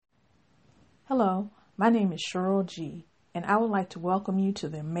Hello, my name is Cheryl G., and I would like to welcome you to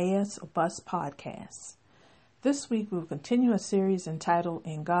the Emmaus of Us podcast. This week we will continue a series entitled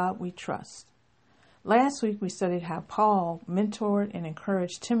In God We Trust. Last week we studied how Paul mentored and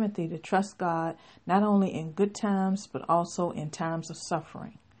encouraged Timothy to trust God not only in good times but also in times of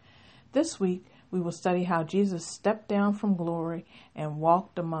suffering. This week we will study how Jesus stepped down from glory and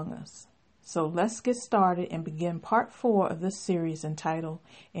walked among us. So let's get started and begin part 4 of this series entitled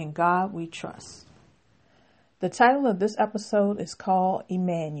In God We Trust. The title of this episode is called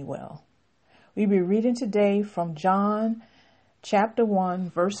Emmanuel. We'll be reading today from John chapter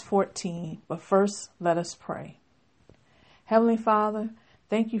 1 verse 14, but first let us pray. Heavenly Father,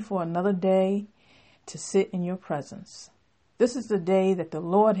 thank you for another day to sit in your presence. This is the day that the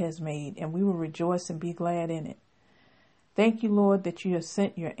Lord has made, and we will rejoice and be glad in it. Thank you, Lord, that you have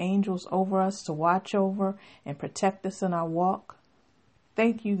sent your angels over us to watch over and protect us in our walk.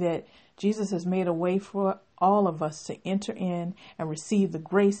 Thank you that Jesus has made a way for all of us to enter in and receive the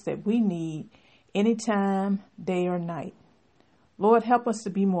grace that we need anytime, day or night. Lord, help us to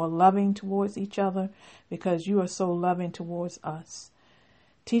be more loving towards each other because you are so loving towards us.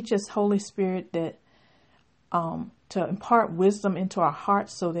 Teach us, Holy Spirit, that to impart wisdom into our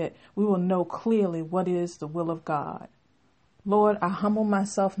hearts so that we will know clearly what is the will of God. Lord, I humble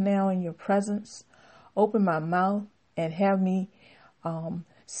myself now in your presence. Open my mouth and have me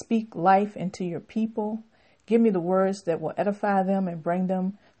speak life into your people. Give me the words that will edify them and bring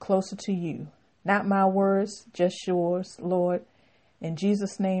them closer to you. Not my words, just yours, Lord. In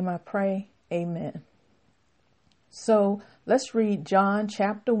Jesus' name I pray. Amen. So let's read John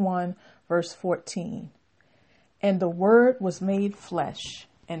chapter 1, verse 14. And the Word was made flesh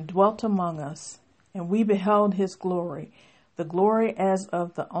and dwelt among us, and we beheld his glory, the glory as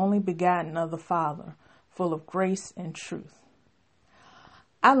of the only begotten of the Father, full of grace and truth.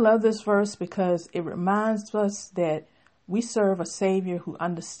 I love this verse because it reminds us that we serve a Savior who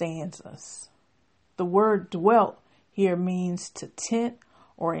understands us. The word dwelt here means to tent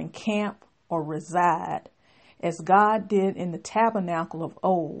or encamp or reside, as God did in the tabernacle of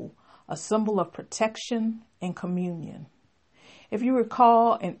old, a symbol of protection and communion. If you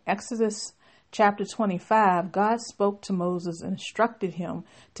recall in Exodus Chapter 25, God spoke to Moses and instructed him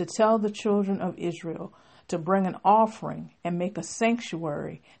to tell the children of Israel to bring an offering and make a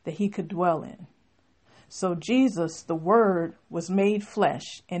sanctuary that he could dwell in. So Jesus, the Word, was made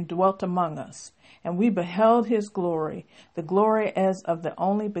flesh and dwelt among us, and we beheld his glory, the glory as of the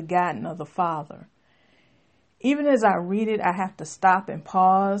only begotten of the Father. Even as I read it, I have to stop and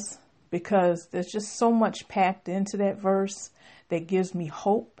pause because there's just so much packed into that verse that gives me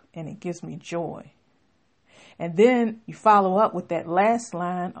hope. And it gives me joy. And then you follow up with that last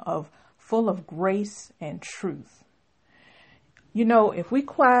line of full of grace and truth. You know, if we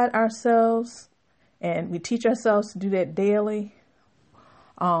quiet ourselves and we teach ourselves to do that daily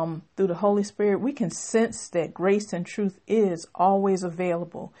through the Holy Spirit, we can sense that grace and truth is always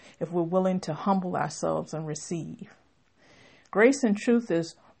available if we're willing to humble ourselves and receive. Grace and truth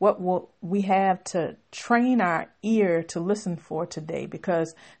is what we have to train our ear to listen for today,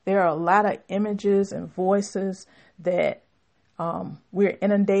 because there are a lot of images and voices that we're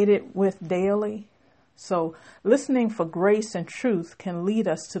inundated with daily. So listening for grace and truth can lead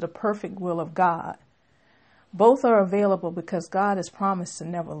us to the perfect will of God. Both are available because God has promised to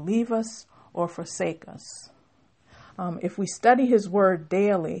never leave us or forsake us. If we study his word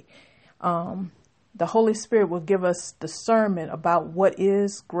daily, the Holy Spirit will give us discernment about what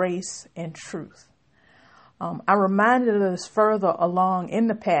is grace and truth. I'm reminded of this further along in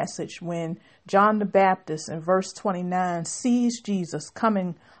the passage when John the Baptist in verse 29 sees Jesus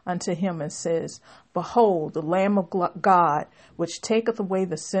coming unto him and says, "Behold, the Lamb of God, which taketh away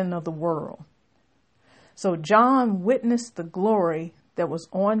the sin of the world." So John witnessed the glory that was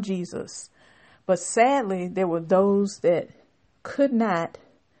on Jesus, but sadly there were those that could not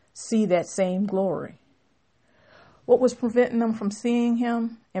see that same glory. What was preventing them from seeing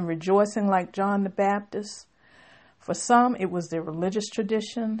him and rejoicing like John the Baptist? For some, it was their religious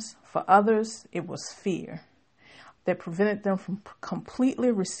traditions. For others, it was fear that prevented them from completely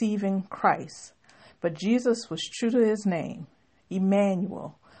receiving Christ. But Jesus was true to his name,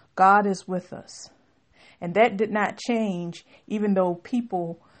 Emmanuel, God is with us. And that did not change, even though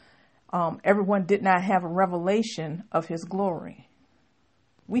everyone did not have a revelation of his glory.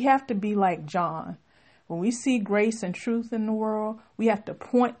 We have to be like John. When we see grace and truth in the world, we have to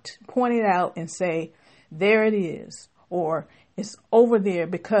point it out and say, there it is, or it's over there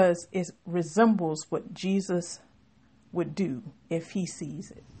because it resembles what Jesus would do if he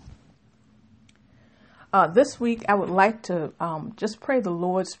sees it. This week, I would like to just pray the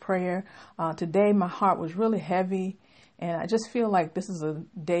Lord's Prayer. Today, my heart was really heavy, and I just feel like this is a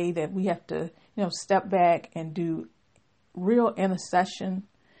day that we have to, step back and do real intercession,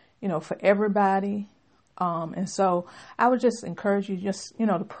 for everybody. And so I would just encourage you just,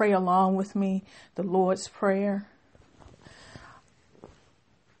 to pray along with me, the Lord's Prayer.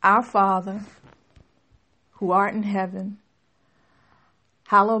 Our Father, who art in heaven,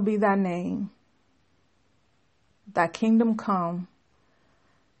 hallowed be thy name. Thy kingdom come,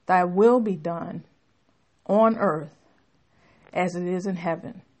 thy will be done on earth as it is in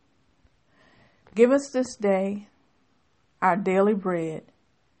heaven. Give us this day our daily bread,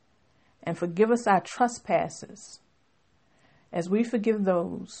 and forgive us our trespasses as we forgive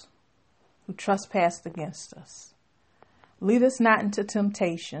those who trespass against us. Lead us not into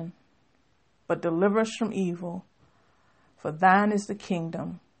temptation, but deliver us from evil. For thine is the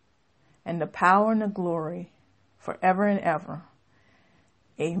kingdom, and the power and the glory, forever and ever.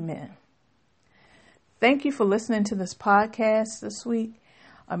 Amen. Thank you for listening to this podcast this week,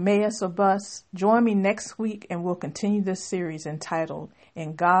 Emmaus or Bus. Join me next week and we'll continue this series entitled,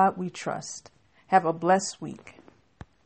 In God We Trust. Have a blessed week.